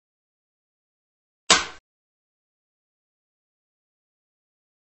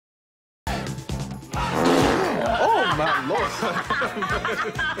Lord.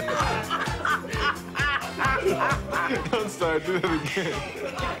 Don't start doing it again.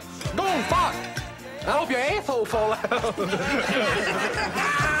 Go on, fuck. I hope your asshole fall out.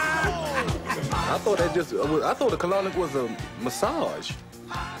 I thought the colonic was a massage.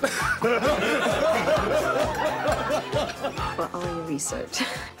 For all your research.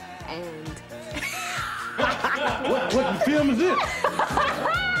 And... What film is this?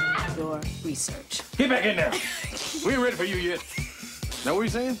 your research. Get back in there. We ain't ready for you yet. Now, what are you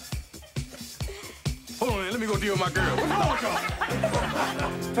saying? Hold on, let me go deal with my girl. What's wrong with y'all?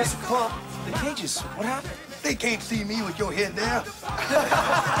 Professor Klump, the cages, what happened? They can't see me with your head there.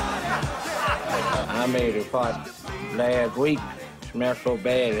 I made a pot last week. Smelled so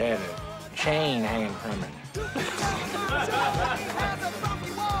bad it had a chain hanging from it.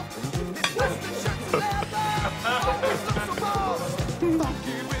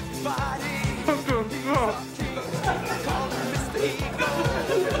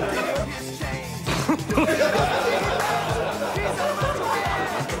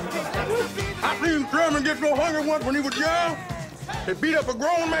 I seen Sherman get so hungry once when he was young, he beat up a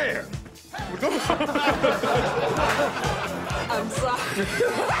grown man. I'm sorry.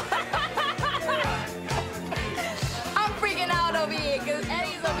 I'm freaking out over here because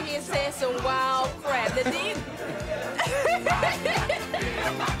Eddie's over here saying some wild crap. The deep.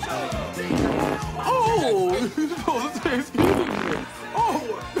 Oh, you're supposed to say excuse me.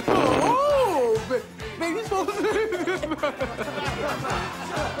 Baby, you're supposed to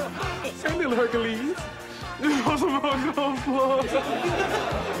say little Hercules. You're supposed to go on the floor.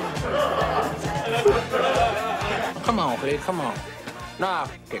 Come on, Cleety, come on. Nah,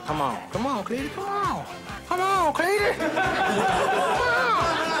 okay, come on. Come on, Cleety, come on. Come on, Cleety. Come on.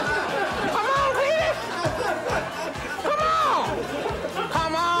 Come on, Cleety. Come on.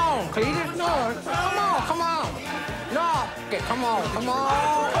 Come on, Cleety. No, come on, come on. No, okay, come on, come on.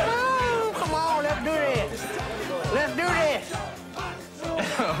 Come on, let's do this. Let's do this.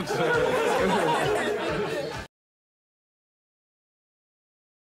 I'm sorry.